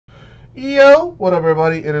Yo, what up,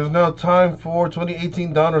 everybody? It is now time for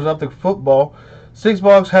 2018 Donruss Optic Football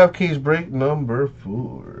 6-box half case break number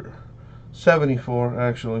 4. 74,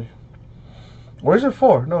 actually. Or is it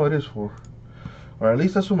 4? No, it is 4. Or at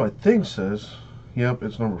least that's what my thing says. Yep,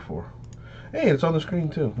 it's number 4. Hey, it's on the screen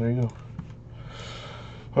too. There you go.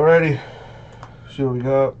 Alrighty. See what we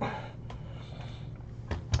got.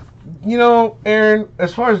 You know, Aaron,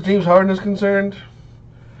 as far as James Harden is concerned,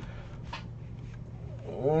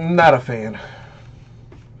 not a fan.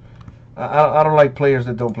 I don't like players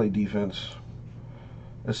that don't play defense,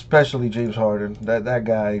 especially James Harden. That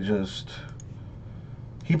guy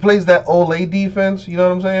he plays that Olay defense. You know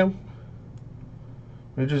what I'm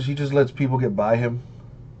saying? He just lets people get by him,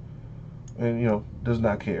 and does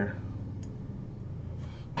not care.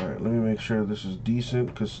 All right, let me make sure this is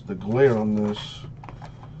decent because the glare on this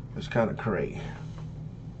is kind of cray.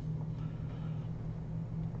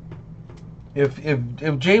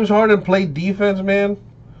 If James Harden played defense, man,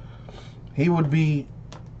 he'd be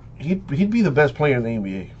the best player in the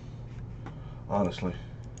NBA, honestly.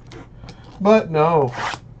 But no.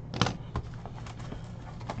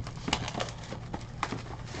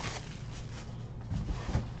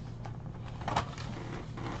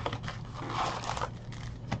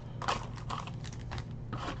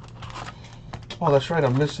 Oh, that's right.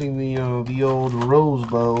 I'm missing the old Rose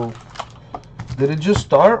Bowl. Did it just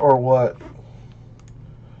start or what?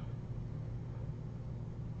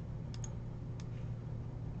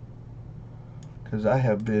 Because I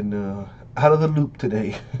have been out of the loop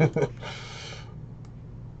today.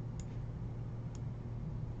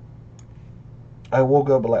 I woke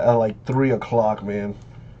up at like 3 o'clock, man.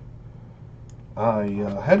 I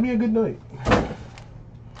had me a good night.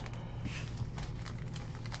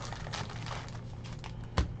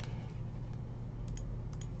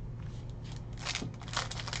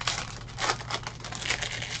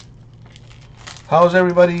 How's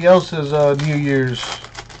everybody else's New Year's?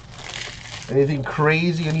 Anything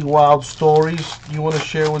crazy? Any wild stories you want to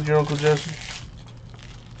share with your Uncle Jesse?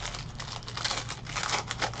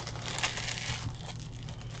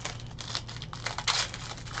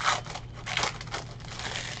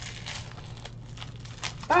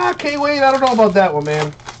 Okay, wait, I don't know about that one,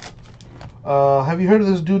 man. Have you heard of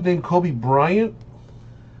this dude named Kobe Bryant?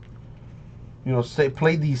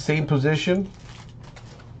 Played the same position,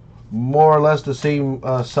 more or less the same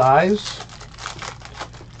size.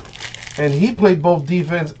 And he played both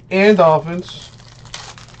defense and offense.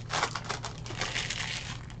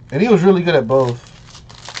 And he was really good at both.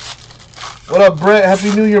 What up, Brett?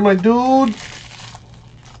 Happy New Year, my dude.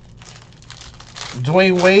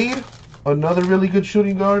 Dwayne Wade, another really good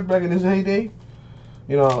shooting guard back in his heyday.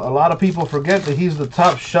 A lot of people forget that he's the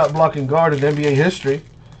top shot blocking guard in NBA history.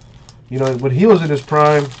 When he was in his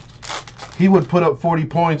prime, he would put up 40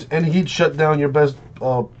 points and he'd shut down your best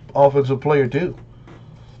offensive player too.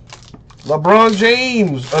 LeBron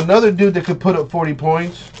James, another dude that could put up 40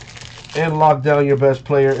 points and lock down your best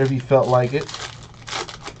player if he felt like it.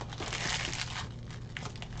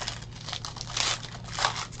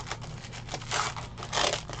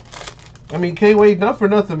 I mean, K-Wade, not for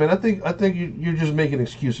nothing, man. I think you're just making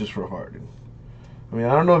excuses for Harden. I mean,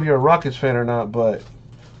 I don't know if you're a Rockets fan or not, but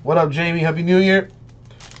what up, Jamie? Happy New Year.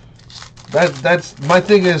 That's my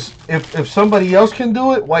thing is, if somebody else can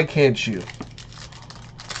do it, why can't you?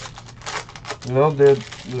 They're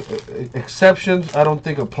exceptions I don't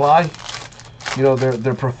think apply.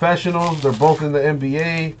 They're professionals. They're both in the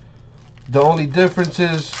NBA. The only difference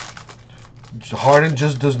is Harden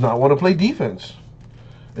just does not want to play defense.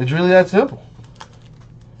 It's really that simple.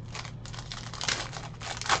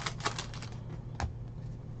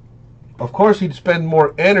 Of course, he'd spend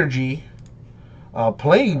more energy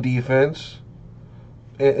playing defense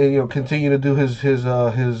and continue to do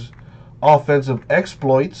his offensive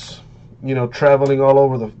exploits. Traveling all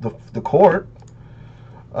over the court.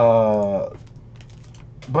 But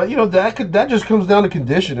that just comes down to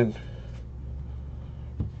conditioning.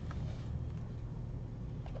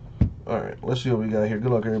 All right, let's see what we got here.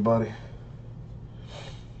 Good luck, everybody.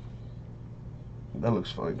 That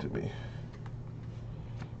looks fine to me.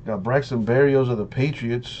 Got Braxton Berrios of the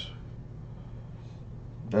Patriots.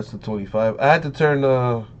 That's the 25. I had to turn.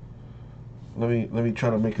 Let me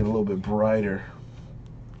try to make it a little bit brighter.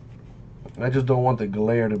 I just don't want the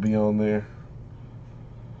glare to be on there.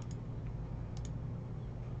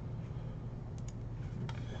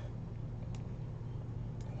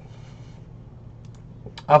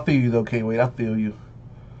 I feel you though, K-Wade. I feel you.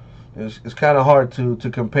 It's kind of hard to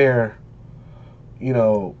compare,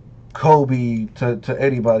 Kobe to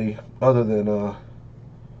anybody other than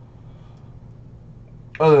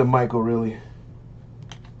Michael, really.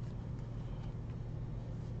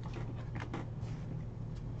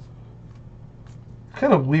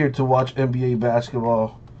 kind of weird to watch NBA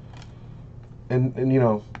basketball and you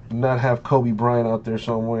know, not have Kobe Bryant out there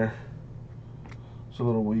somewhere. It's a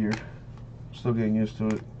little weird. Still getting used to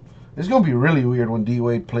it. It's going to be really weird when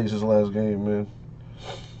D-Wade plays his last game, man.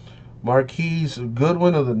 Marquise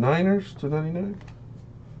Goodwin of the Niners, $2.99.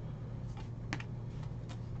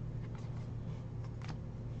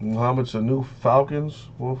 Mohamed Sanu Falcons,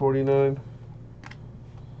 $149.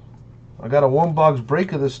 I got a one-box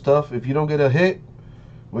break of this stuff. If you don't get a hit,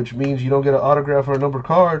 which means you don't get an autograph or a numbered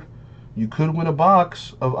card, you could win a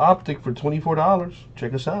box of Optic for $24.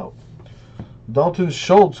 Check us out. Dalton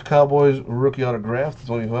Schultz, Cowboys rookie autograph,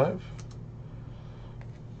 $25.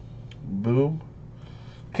 Boom.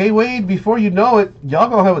 K-Wade, before you know it, y'all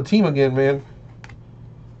gonna have a team again, man.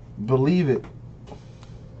 Believe it.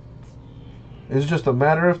 It's just a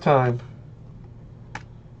matter of time.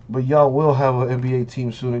 But y'all will have an NBA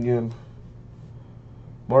team soon again.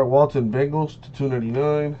 Mark Walton, Bengals,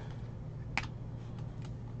 $2.99.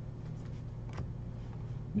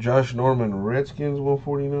 Josh Norman, Redskins,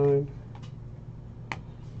 $149.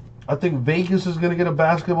 I think Vegas is going to get a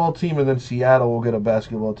basketball team, and then Seattle will get a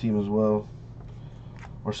basketball team as well.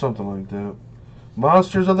 Or something like that.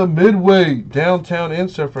 Monsters of the Midway, downtown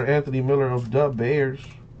insert for Anthony Miller of the Bears.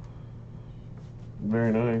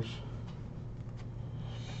 Very nice.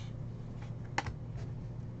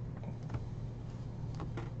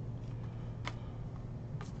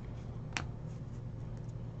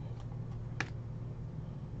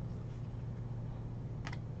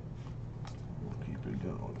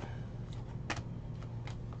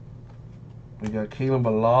 We got Kalen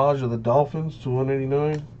Ballage of the Dolphins,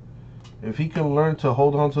 $289. If he can learn to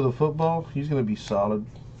hold on to the football, he's going to be solid.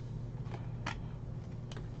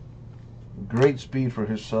 Great speed for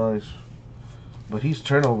his size. But he's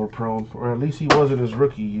turnover prone, or at least he was in his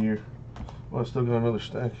rookie year. Well, I still got another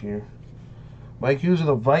stack here. Mike Hughes of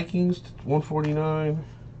the Vikings, $149.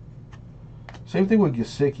 Same thing with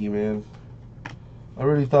Gesicki, man. I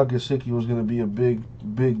really thought Gesicki was going to be a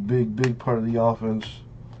big part of the offense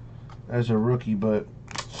as a rookie, but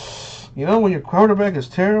you know, when your quarterback is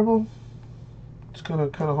terrible, it's kind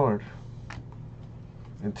of hard.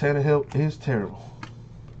 And Tannehill is terrible.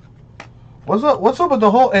 What's up with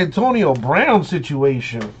the whole Antonio Brown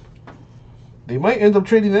situation? They might end up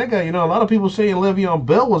trading that guy. You know, a lot of people saying Le'Veon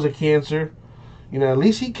Bell was a cancer. You know, at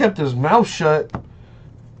least he kept his mouth shut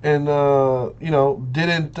and you know,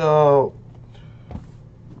 didn't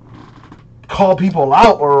call people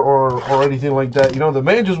out or anything like that. You know, the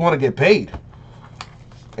man just want to get paid.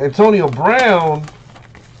 Antonio Brown,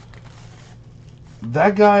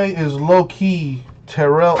 that guy is low-key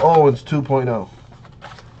Terrell Owens 2.0.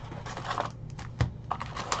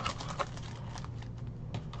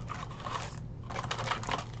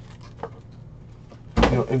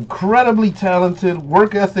 You know, incredibly talented,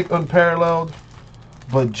 work ethic unparalleled,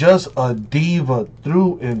 but just a diva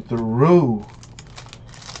through and through.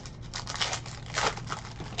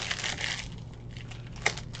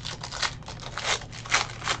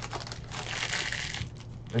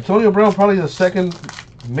 Antonio Brown, probably the second,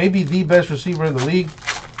 maybe the best receiver in the league.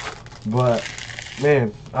 But,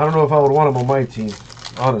 man, I don't know if I would want him on my team,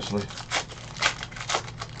 honestly.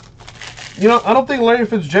 You know, I don't think Larry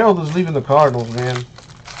Fitzgerald is leaving the Cardinals, man.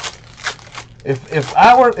 If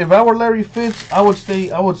I were Larry Fitz, I would stay.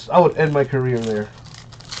 I would end my career there.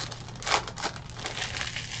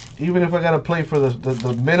 Even if I got to play for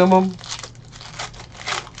the minimum.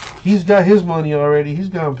 He's got his money already. He's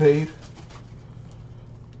gotten paid.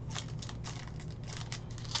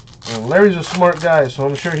 Larry's a smart guy, so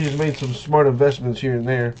I'm sure he's made some smart investments here and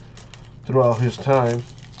there throughout his time.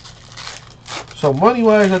 So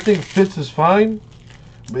money-wise, I think Fitz is fine,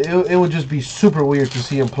 but it would just be super weird to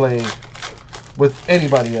see him play with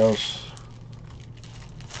anybody else.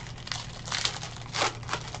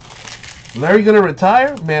 Larry gonna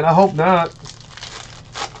retire? Man, I hope not.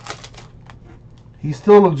 He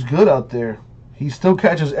still looks good out there. He still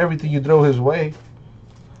catches everything you throw his way.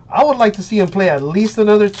 I would like to see him play at least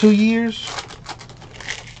another 2 years.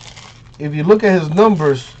 If you look at his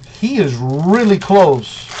numbers, he is really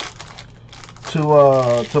close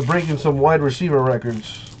to breaking some wide receiver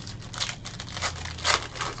records,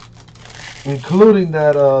 including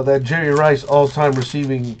that Jerry Rice all-time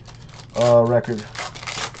receiving record.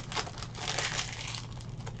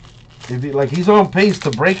 He's on pace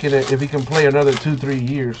to breaking it if he can play another 2-3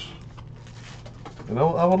 years. And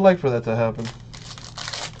I would like for that to happen.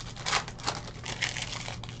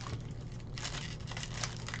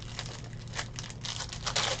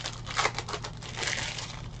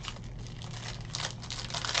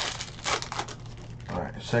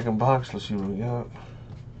 Second box, let's see what we got.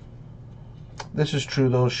 This is true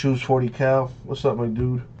though. Shoes 40 cal. What's up, my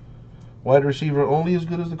dude? Wide receiver only as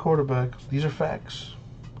good as the quarterback. These are facts.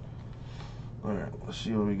 Alright, let's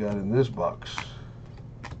see what we got in this box.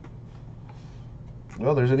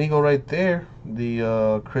 Well, there's an Eagle right there.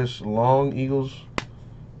 The Chris Long Eagles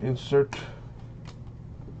insert.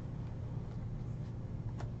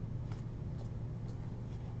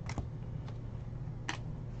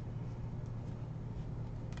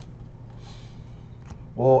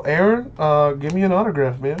 Well, Aaron, give me an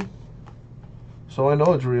autograph, man, so I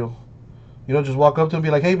know it's real. You know, just walk up to him and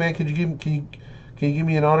be like, "Hey, man, can you give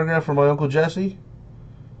me an autograph for my Uncle Jesse?"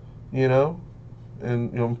 You know,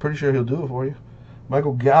 and I'm pretty sure he'll do it for you.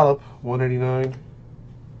 Michael Gallup, 189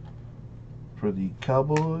 for the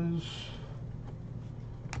Cowboys.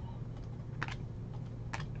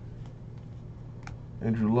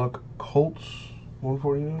 Andrew Luck, Colts,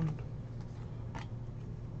 149.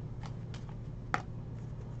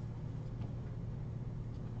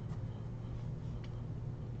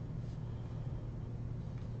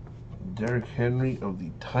 Derrick Henry of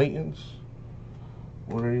the Titans,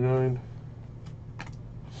 189.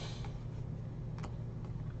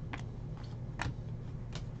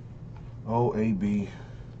 OAB.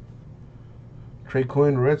 Trey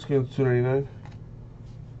Quinn, Redskins, 299.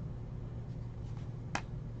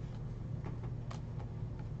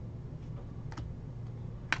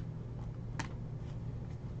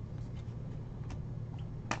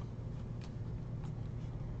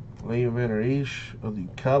 Liam Van Der Esch of the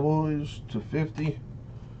Cowboys, 250.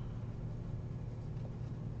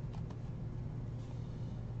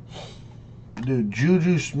 Dude,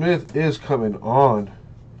 Juju Smith is coming on.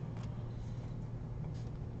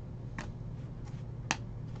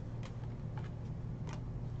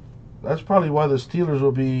 That's probably why the Steelers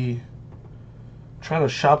will be trying to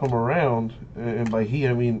shop him around. And by he,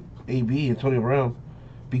 I mean AB, Antonio Brown,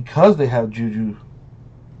 because they have Juju.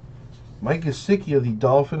 Mike Gesicki of the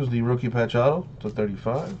Dolphins, the rookie patch auto, to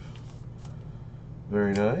 35.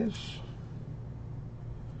 Very nice.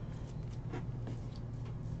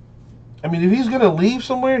 I mean, if he's going to leave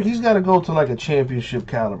somewhere, he's got to go to like a championship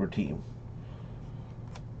caliber team.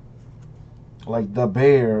 Like the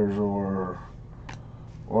Bears or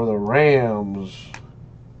the Rams.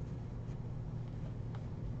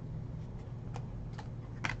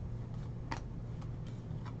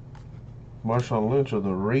 Marshawn Lynch of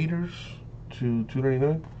the Raiders to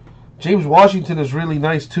 299. James Washington is really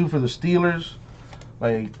nice too for the Steelers.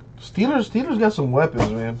 Like Steelers got some weapons,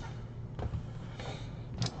 man.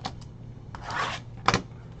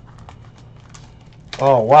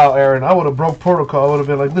 Oh wow, Aaron, I would have broke protocol. I would have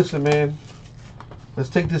been like, listen, man, let's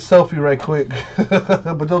take this selfie right quick,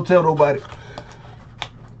 but don't tell nobody.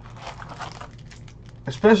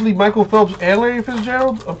 Especially Michael Phelps and Larry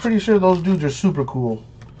Fitzgerald. I'm pretty sure those dudes are super cool.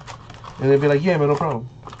 And they'd be like, yeah, man, no problem.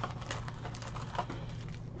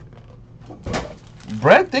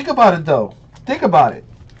 Brett, think about it, though. Think about it.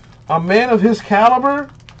 A man of his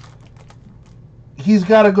caliber, he's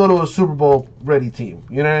got to go to a Super Bowl ready team.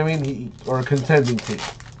 You know what I mean? Or a contending team.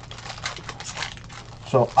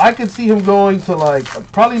 So I could see him going to, like,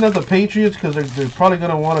 probably not the Patriots, because they're probably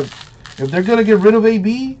going to want to, if they're going to get rid of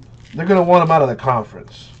AB, they're going to want him out of the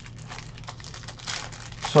conference.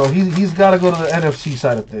 So he's got to go to the NFC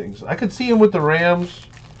side of things. I could see him with the Rams.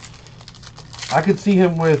 I could see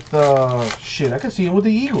him with, I could see him with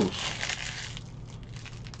the Eagles.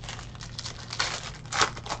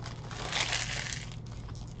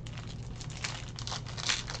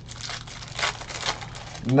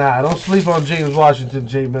 Nah, don't sleep on James Washington,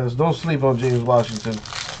 J-Mess. Don't sleep on James Washington.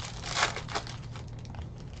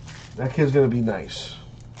 That kid's going to be nice.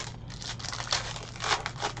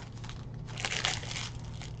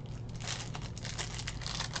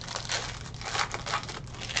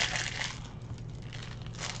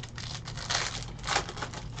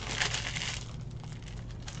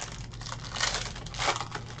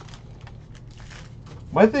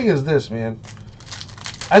 My thing is this, man.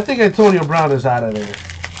 I think Antonio Brown is out of there.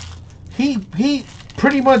 He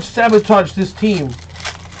pretty much sabotaged this team.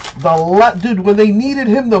 Dude, when they needed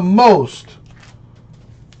him the most,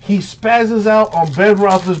 he spazzes out on Ben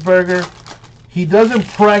Roethlisberger. He doesn't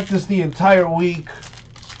practice the entire week.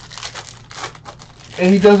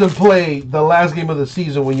 And he doesn't play the last game of the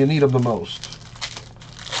season when you need him the most.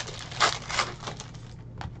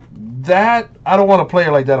 I don't want a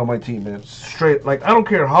player like that on my team, man. Straight, like, I don't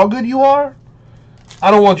care how good you are.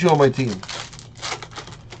 I don't want you on my team.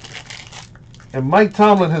 And Mike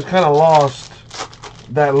Tomlin has kind of lost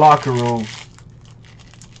that locker room.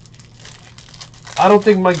 I don't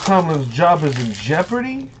think Mike Tomlin's job is in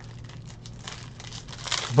jeopardy.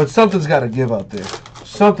 But something's got to give out there.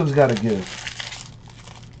 Something's got to give.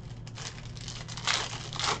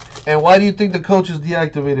 And why do you think the coaches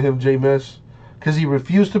deactivated him, J-Mess? Because he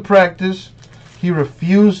refused to practice. He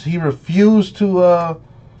refused to,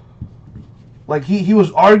 like, he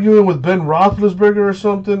was arguing with Ben Roethlisberger or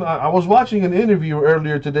something. I was watching an interview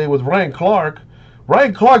earlier today with Ryan Clark.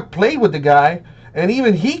 Ryan Clark played with the guy, and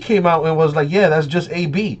even he came out and was like, yeah, that's just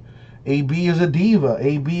AB. AB is a diva.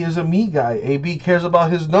 AB is a me guy. AB cares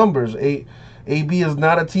about his numbers. AB is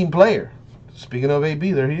not a team player. Speaking of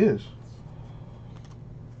AB, there he is.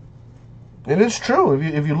 And it's true.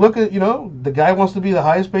 If you look at, the guy wants to be the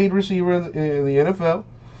highest paid receiver in the NFL.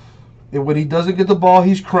 And when he doesn't get the ball,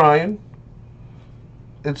 he's crying.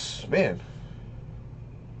 It's, man.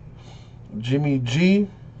 Jimmy G,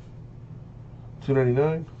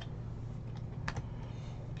 $2.99.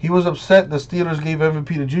 He was upset the Steelers gave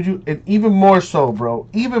MVP to Juju. And even more so, bro.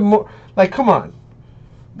 Even more. Like, come on.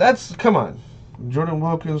 Come on. Jordan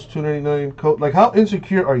Wilkins, $2.99. Like, how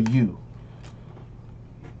insecure are you?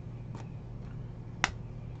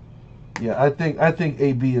 Yeah, I think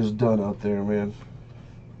AB is done out there, man.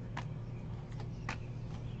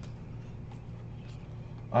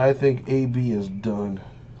 I think AB is done.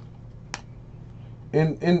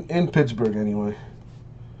 In Pittsburgh anyway.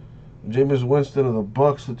 Jameis Winston of the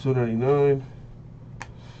Bucks at $2.99.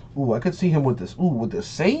 Ooh, I could see him with this. Ooh, with the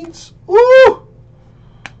Saints? Ooh!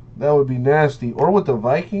 That would be nasty. Or with the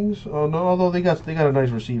Vikings. Oh no, although they got a nice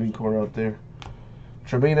receiving core out there.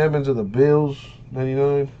 Tremaine Edmonds of the Bills,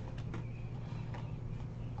 $99.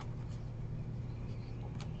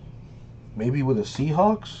 Maybe with the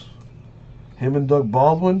Seahawks. Him and Doug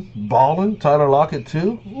Baldwin. Ballin. Tyler Lockett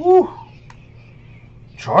too. Ooh.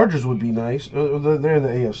 Chargers would be nice. They're in the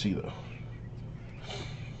AFC though.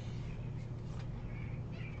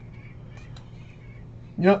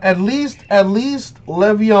 At least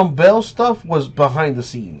Le'Veon Bell stuff was behind the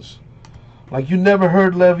scenes. Like, you never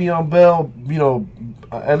heard Le'Veon Bell,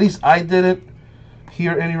 at least I didn't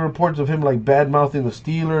hear any reports of him like bad-mouthing the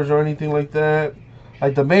Steelers or anything like that.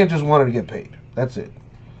 Like, the man just wanted to get paid. That's it.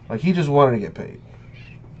 Like, he just wanted to get paid.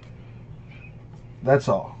 That's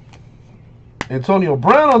all. Antonio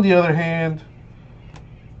Brown, on the other hand,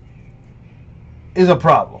 is a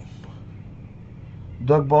problem.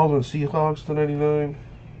 Doug Baldwin, Seahawks, $2.99.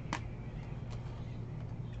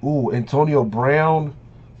 Ooh, Antonio Brown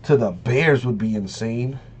to the Bears would be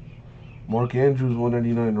insane. Mark Andrews,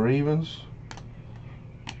 $1.99, Ravens.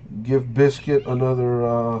 Give Biscuit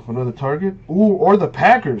another target. Ooh, or the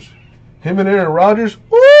Packers. Him and Aaron Rodgers.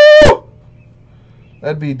 Ooh!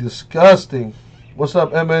 That'd be disgusting. What's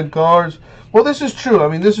up, MN Cards? Well, this is true. I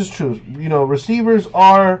mean, this is true. Receivers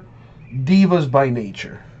are divas by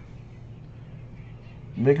nature.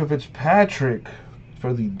 Micah Fitzpatrick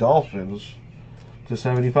for the Dolphins to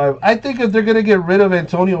 75. I think if they're going to get rid of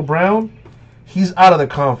Antonio Brown, he's out of the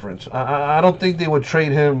conference. I don't think they would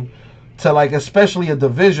trade him to, like, especially a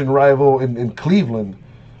division rival in Cleveland.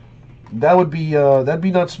 That'd be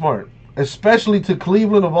not smart. Especially to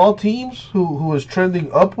Cleveland of all teams, who is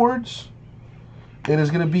trending upwards and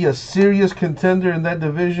is going to be a serious contender in that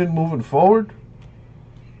division moving forward.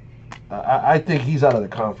 I think he's out of the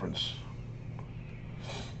conference.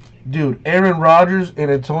 Dude, Aaron Rodgers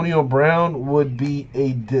and Antonio Brown would be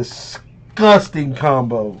a disgusting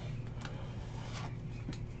combo.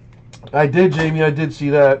 I did, Jamie. I did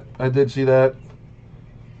see that.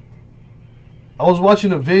 I was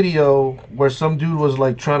watching a video where some dude was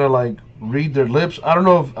like trying to like read their lips. I don't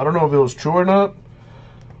know if it was true or not.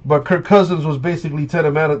 But Kirk Cousins was basically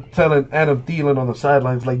telling Adam Thielen on the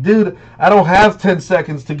sidelines, like, dude, I don't have 10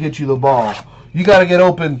 seconds to get you the ball. You got to get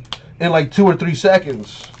open in like 2 or 3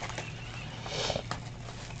 seconds.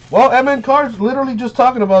 Well, MN Cards literally just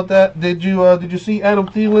talking about that. Did you see Adam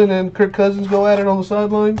Thielen and Kirk Cousins go at it on the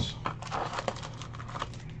sidelines?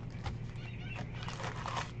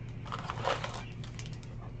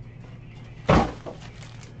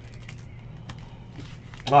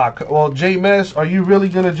 Well, J-Mess, are you really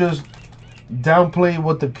going to just downplay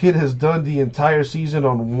what the kid has done the entire season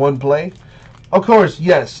on one play? Of course,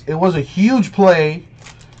 yes, it was a huge play,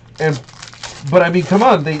 but I mean, come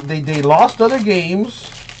on, they lost other games,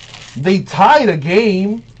 they tied a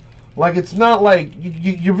game. Like, it's not like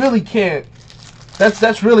you really can't.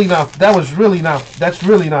 That's really not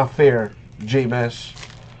fair, J-Mess.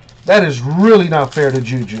 That is really not fair to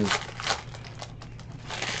Juju.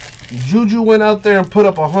 Juju went out there and put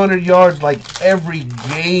up 100 yards like every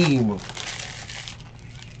game.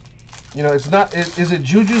 It's not. Is it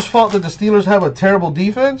Juju's fault that the Steelers have a terrible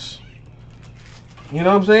defense? You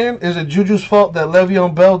know what I'm saying? Is it Juju's fault that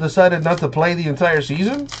Le'Veon Bell decided not to play the entire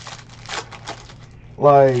season?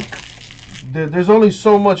 Like, there's only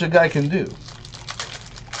so much a guy can do.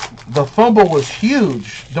 The fumble was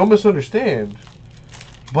huge. Don't misunderstand.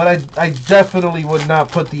 But I definitely would not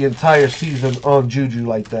put the entire season on Juju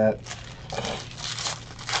like that.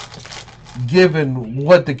 Given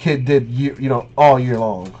what the kid did, all year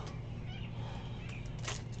long.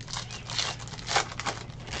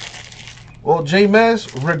 Well,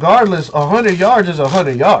 J-Mess, regardless, 100 yards is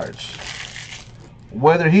 100 yards.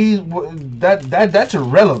 Whether that's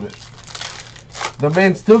irrelevant. The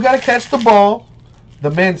man still got to catch the ball. The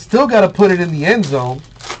man still got to put it in the end zone.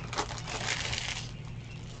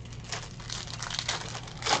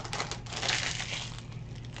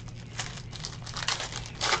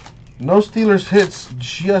 No Steelers hits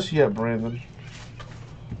just yet, Brandon.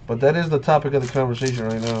 But that is the topic of the conversation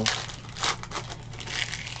right now.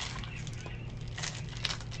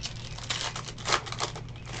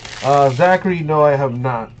 Zachary, no, I have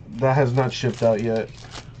not. That has not shipped out yet.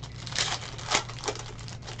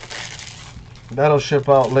 That'll ship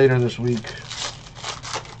out later this week.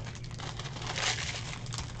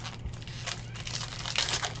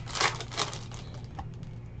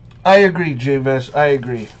 I agree, J-Mess. I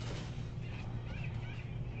agree.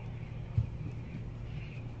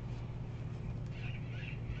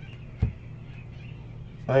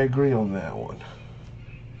 I agree on that one.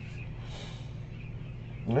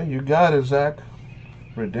 Well, you got it, Zach.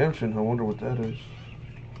 Redemption. I wonder what that is.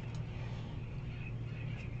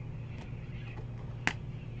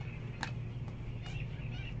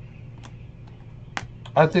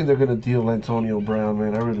 I think they're going to deal Antonio Brown,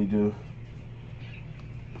 man. I really do.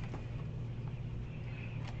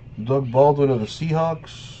 Doug Baldwin of the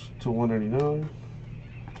Seahawks to 199.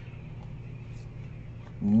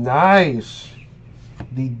 Nice.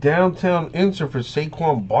 The downtown insert for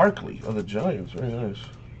Saquon Barkley of the Giants. Very nice.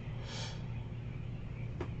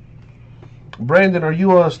 Brandon, are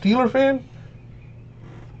you a Steeler fan?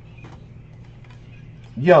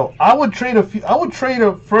 Yo, I would trade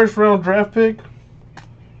a first round draft pick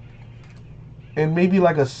and maybe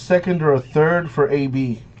like a second or a third for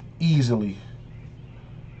AB easily.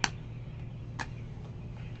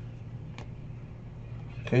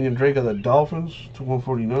 Kenyon Drake of the Dolphins to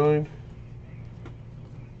 149.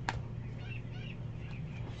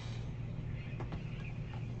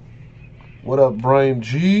 What up, Brian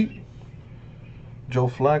G? Joe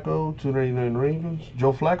Flacco, 299 Ravens.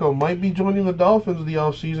 Joe Flacco might be joining the Dolphins the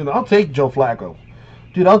offseason. I'll take Joe Flacco.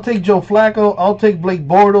 Dude, I'll take Joe Flacco. I'll take Blake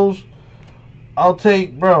Bortles. I'll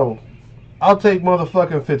take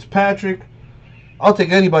motherfucking Fitzpatrick. I'll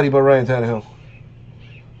take anybody but Ryan Tannehill.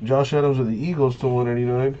 Josh Adams of the Eagles to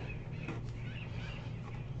 189.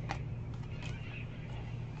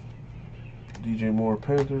 DJ Moore,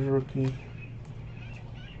 Panthers rookie.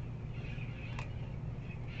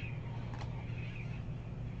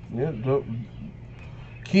 Yeah,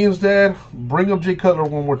 Keen's dad, bring up Jay Cutler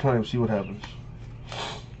one more time, see what happens.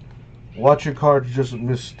 Watch your cards just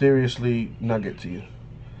mysteriously not get to you.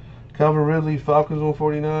 Calvin Ridley, Falcons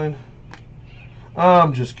 149.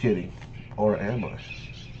 I'm just kidding. Or am I?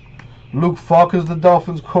 Luke Falk is the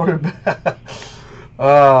Dolphins quarterback.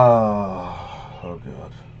 Oh,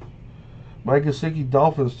 God. Mike Gesicki,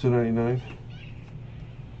 Dolphins 299.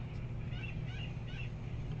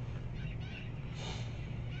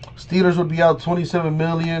 Steelers would be out $27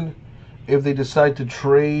 million if they decide to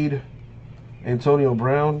trade Antonio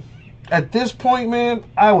Brown. At this point, man,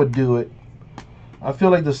 I would do it. I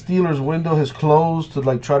feel like the Steelers' window has closed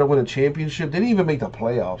to try to win a championship. They didn't even make the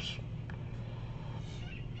playoffs.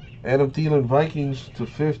 Adam Thielen, Vikings to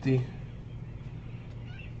 50.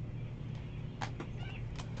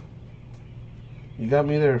 You got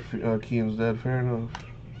me there, Kean's dad. Fair enough.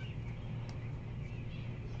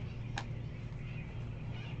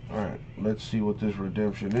 Alright, let's see what this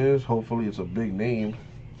redemption is. Hopefully it's a big name.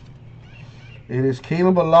 It is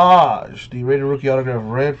Caleb Alage, the rated rookie autograph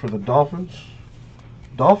red for the Dolphins.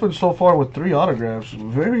 Dolphins so far with 3 autographs.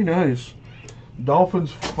 Very nice.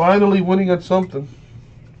 Dolphins finally winning at something.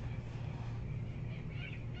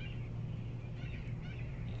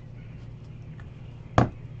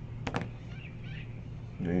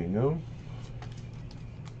 There you go.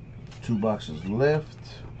 2 boxes left.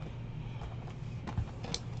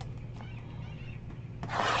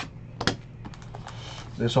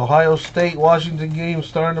 This Ohio State-Washington game is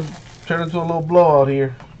starting to turn into a little blowout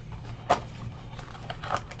here.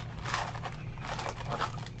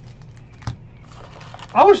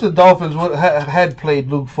 I wish the Dolphins would had played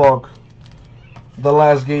Luke Falk the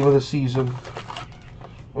last game of the season.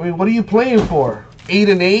 I mean, what are you playing for?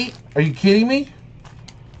 8-8? Are you kidding me?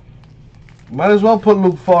 Might as well put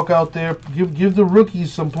Luke Falk out there. Give the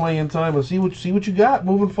rookies some playing time and see what you got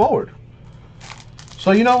moving forward.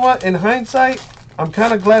 So you know what? In hindsight, I'm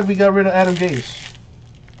kind of glad we got rid of Adam Gase.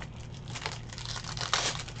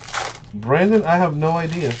 Brandon, I have no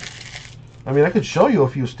idea. I mean, I could show you a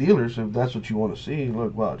few Steelers if that's what you want to see.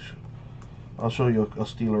 Look, watch. I'll show you a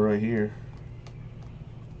Steeler right here.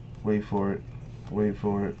 Wait for it. Wait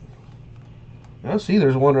for it. I see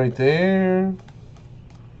there's one right there.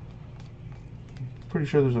 Pretty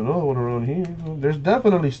sure there's another one around here. There's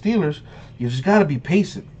definitely Steelers. You just got to be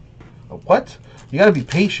patient. What? You got to be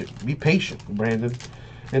patient. Be patient, Brandon.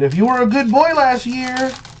 And if you were a good boy last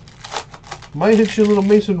year, might hit you a little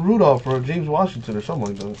Mason Rudolph or a James Washington or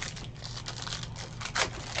something like that.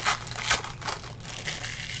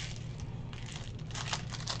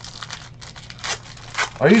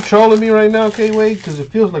 Are you trolling me right now, K-Wade? Because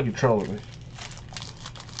it feels like you're trolling me.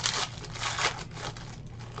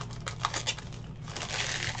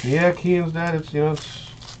 Yeah, Kean's dad. It's, you know,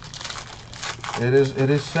 it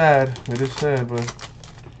is sad. It is sad, but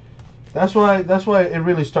that's why it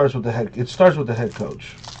really starts with the head. It starts with the head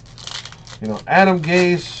coach. You know, Adam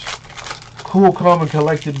Gase, cool, calm, and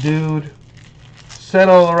collected dude, said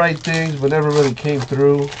all the right things, but never really came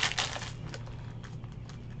through.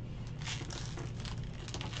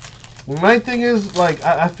 My thing is, like,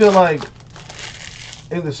 I feel like,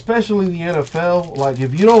 and especially in the NFL, like,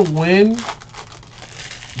 if you don't win,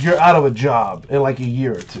 you're out of a job in like a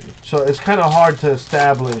year or two. So it's kind of hard to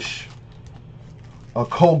establish a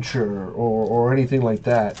culture or anything like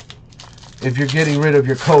that if you're getting rid of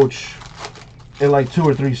your coach in like 2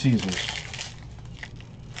 or 3 seasons.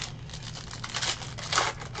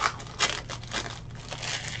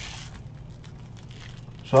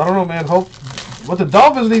 So I don't know, man. Hope what the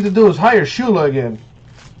Dolphins need to do is hire Shula again.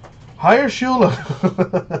 Hire Shula.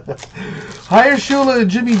 Hire Shula and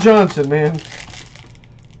Jimmy Johnson, man.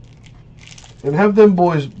 And have them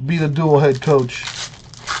boys be the dual head coach.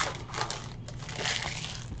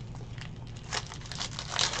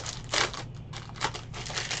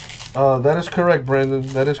 That is correct, Brandon.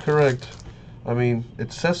 That is correct. I mean,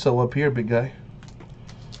 it says so up here, big guy.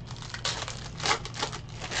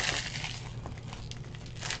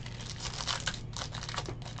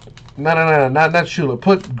 No, not Shula.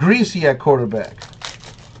 Put Greasy at quarterback.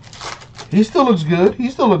 He still looks good.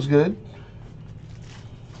 He still looks good.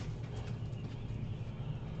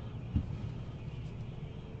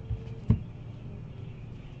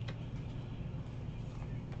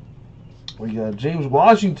 We got James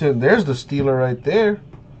Washington. There's the Steeler right there.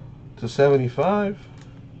 To 75.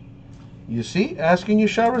 You see? Asking you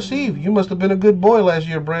shall receive. You must have been a good boy last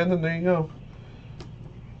year, Brandon. There you go.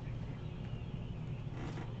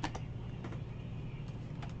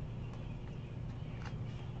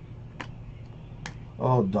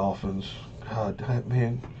 Oh, Dolphins. God,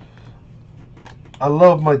 man. I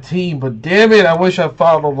love my team, but damn it, I wish I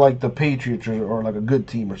followed like the Patriots or like a good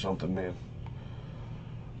team or something, man.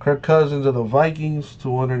 Kirk Cousins of the Vikings to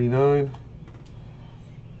 199.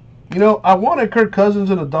 You know, I wanted Kirk Cousins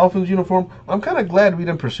in a Dolphins uniform. I'm kind of glad we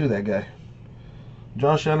didn't pursue that guy.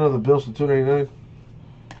 Josh Allen of the Bills to 299.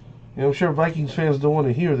 You know, I'm sure Vikings fans don't want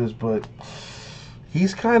to hear this, but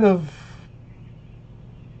he's kind of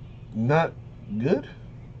not good.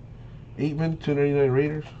 8-man, 299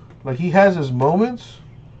 Raiders. Like, he has his moments,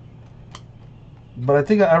 but I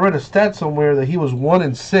think I read a stat somewhere that he was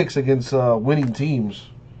 1-6 against winning teams.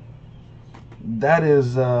 That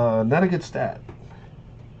is not a good stat.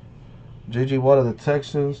 J.J. Watt of the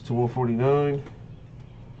Texans to 149.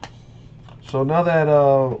 So now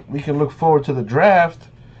that we can look forward to the draft,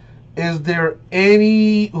 is there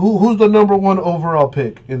any who's the number 1 overall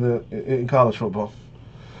pick in college football?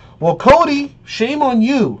 Well, Cody, shame on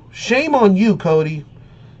you. Shame on you, Cody.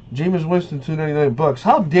 Jameis Winston, $299.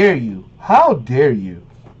 How dare you? How dare you?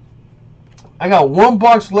 I got 1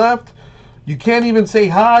 box left. You can't even say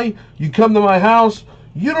hi. You come to my house.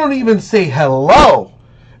 You don't even say hello.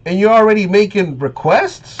 And you're already making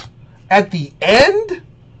requests at the end?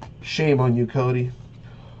 Shame on you, Cody.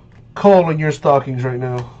 Coal in your stockings right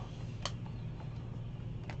now.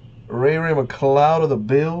 Ray McLeod of the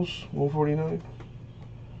Bills, 149.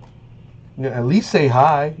 Yeah, at least say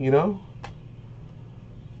hi, you know.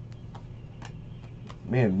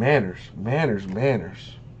 Man, manners.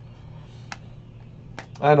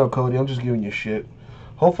 I know, Cody. I'm just giving you shit.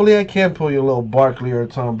 Hopefully I can pull you a little Barkley or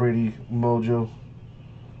Tom Brady mojo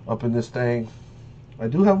up in this thing. I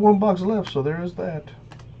do have 1 box left, so there is that.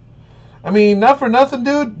 I mean, not for nothing,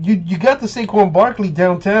 dude. You got the Saquon Barkley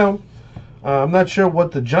downtown. I'm not sure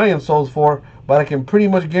what the Giants sold for, but I can pretty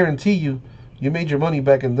much guarantee you made your money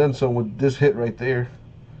back and then some with this hit right there.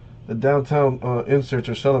 The downtown inserts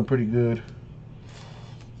are selling pretty good.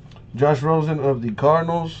 Josh Rosen of the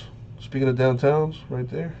Cardinals. Speaking of downtowns, right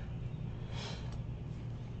there.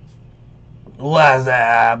 Was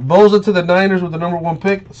that Boza to the Niners with the #1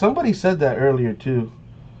 pick? Somebody said that earlier too.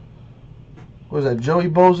 What was that, Joey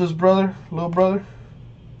Boza's brother, little brother?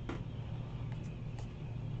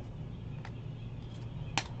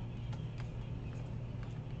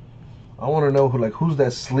 I want to know who's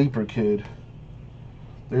that sleeper kid.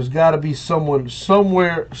 There's got to be someone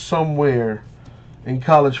somewhere in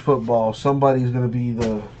college football. Somebody's going to be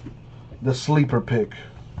the sleeper pick.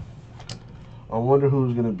 I wonder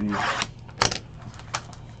who's going to be.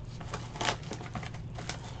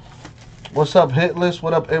 What's up, Hitless?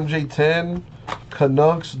 What up, MJ10?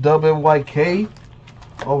 Canucks, Dub NYK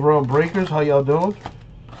over on Breakers. How y'all doing?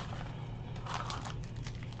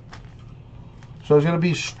 So it's gonna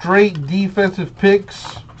be straight defensive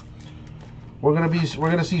picks. We're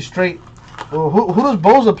gonna see straight. Well, who does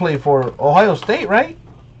Boza play for? Ohio State, right?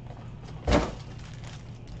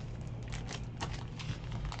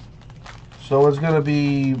 So it's gonna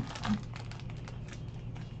be.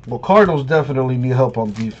 Well, Cardinals definitely need help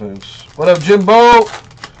on defense. What up, Jimbo?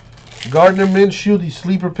 Gardner Minshew, the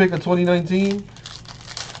sleeper pick of 2019.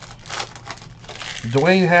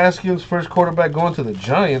 Dwayne Haskins, first quarterback going to the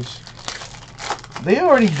Giants. They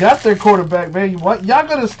already got their quarterback, man. Y'all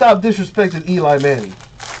gonna stop disrespecting Eli Manning?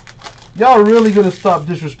 Y'all really gonna stop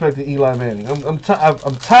disrespecting Eli Manning? I'm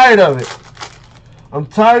tired of it. I'm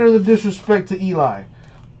tired of the disrespect to Eli.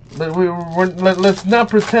 Let's not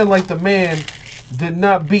pretend like the man did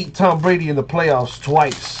not beat Tom Brady in the playoffs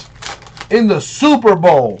twice. In the Super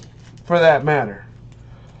Bowl, for that matter.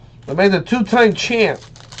 The man's a two-time champ.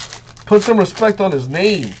 Put some respect on his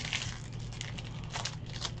name.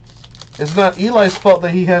 It's not Eli's fault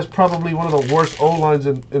that he has probably one of the worst O-lines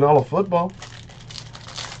in all of football.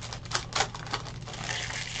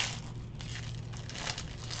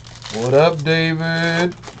 What up,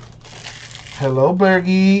 David? Hello,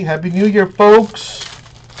 Bergie. Happy New Year, folks.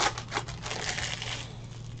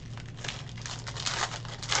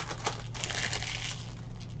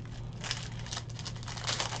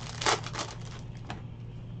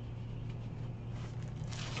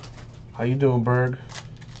 How you doing, Berg?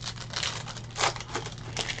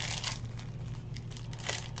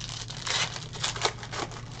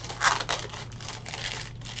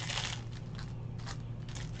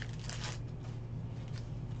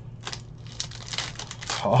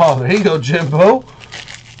 Oh, there you go, Jimbo.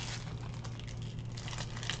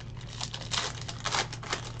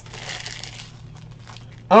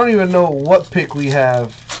 I don't even know what pick we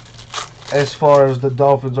have as far as the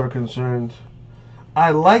Dolphins are concerned.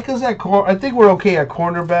 I like us at corner. I think we're okay at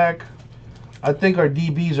cornerback. I think our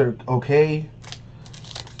DBs are okay.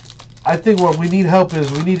 I think what we need help is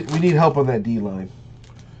we need help on that D line.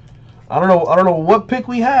 I don't know what pick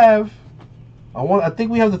we have. I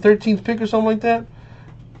think we have the 13th pick or something like that.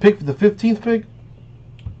 Pick the 15th pick.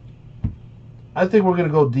 I think we're gonna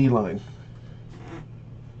go D line.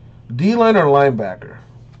 D line or linebacker.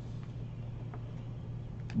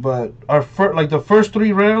 But the first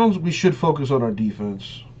 3 rounds, we should focus on our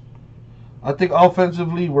defense. I think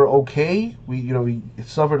offensively we're okay. We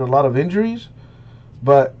suffered a lot of injuries,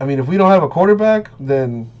 but I mean, if we don't have a quarterback,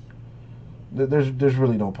 then there's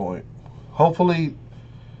really no point. Hopefully,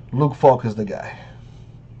 Luke Falk is the guy.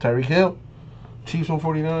 Tyreek Hill, Chiefs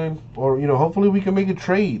 149, or hopefully we can make a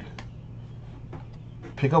trade.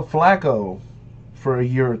 Pick up Flacco for a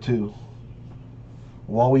year or two,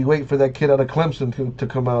 while we wait for that kid out of Clemson to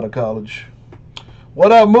come out of college.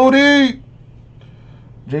 What up, Moody?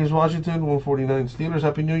 James Washington, 149. Steelers,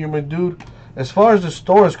 Happy New Year, my dude. As far as the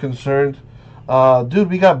store is concerned, dude,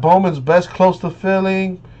 we got Bowman's Best close to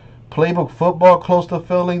filling. Playbook Football close to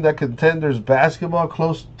filling. That Contenders Basketball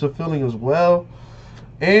close to filling as well.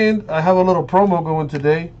 And I have a little promo going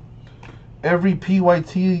today. Every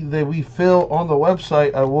PYT that we fill on the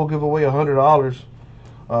website, I will give away $100.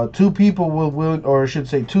 2 people will win, or I should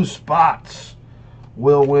say 2 spots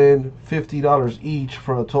will win $50 each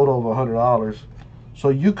for a total of $100. So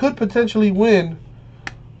you could potentially win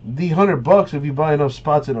the $100 if you buy enough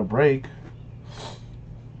spots in a break.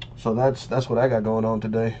 So that's what I got going on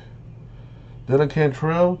today. Dylan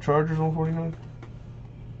Cantrell, Chargers 149.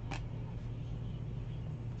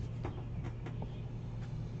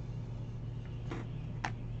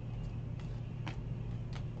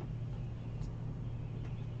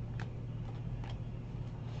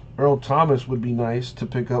 Earl Thomas would be nice to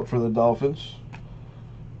pick up for the Dolphins.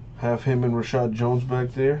 Have him and Rashad Jones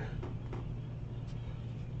back there.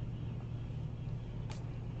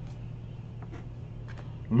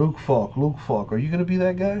 Luke Falk. Are you going to be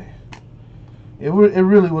that guy? It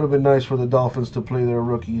really would have been nice for the Dolphins to play their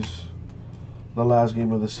rookies the last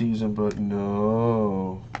game of the season, but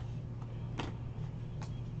no.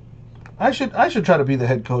 I should try to be the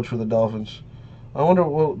head coach for the Dolphins. I wonder.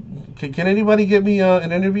 Well, can anybody get me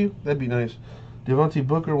an interview? That'd be nice. Devontae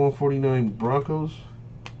Booker, 149 Broncos.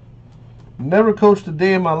 Never coached a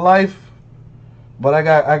day in my life, but I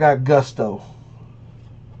got gusto.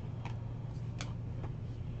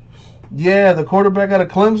 Yeah, the quarterback out of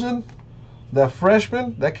Clemson, that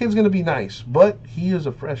freshman, that kid's gonna be nice, but he is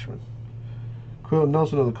a freshman. Quentin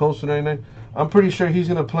Nelson of the Colts 99. I'm pretty sure he's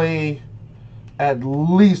gonna play at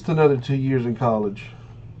least another 2 years in college.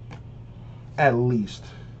 At least.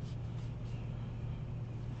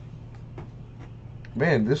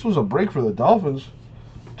 Man, this was a break for the Dolphins.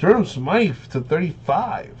 Durham Smythe to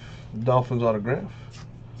 35. Dolphins autograph.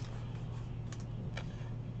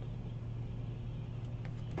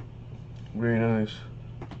 Very nice.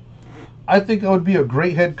 I think I would be a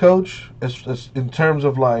great head coach as in terms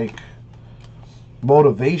of like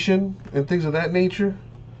motivation and things of that nature.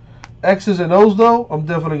 X's and O's though, I'm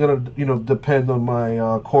definitely gonna depend on my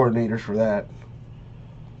coordinators for that.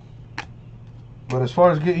 But as far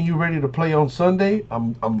as getting you ready to play on Sunday,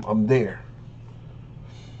 I'm there.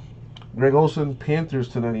 Greg Olson, Panthers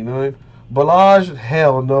to 99. Balaj,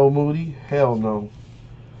 hell no. Moody, hell no.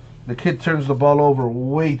 The kid turns the ball over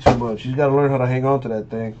way too much. He's got to learn how to hang on to that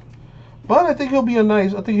thing. But I think he'll be a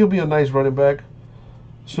nice running back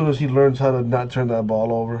as soon as he learns how to not turn that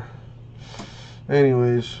ball over.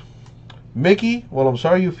 Anyways, Mickey, well, I'm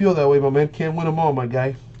sorry you feel that way, my man. Can't win them all, my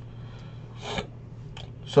guy.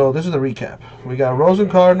 So this is the recap. We got Rosen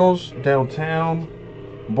Cardinals, Downtown,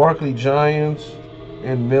 Barkley Giants,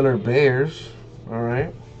 and Miller Bears. All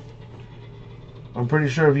right. I'm pretty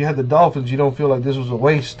sure if you had the Dolphins, you don't feel like this was a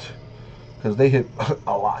waste because they hit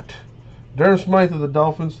a lot. Durham Smythe of the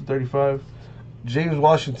Dolphins to 35. James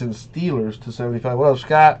Washington Steelers to 75. What up,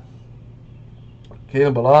 Scott?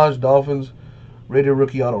 Caleb Balaj, Dolphins. Rated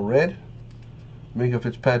rookie auto red. Minka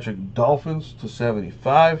Fitzpatrick, Dolphins to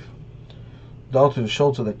 75. Dalton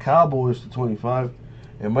Schultz of the Cowboys to 25.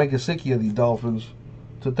 And Mike Gesicki of the Dolphins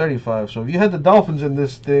to 35. So if you had the Dolphins in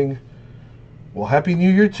this thing, well, Happy New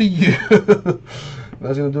Year to you.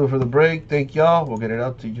 That's going to do it for the break. Thank y'all. We'll get it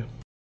out to you.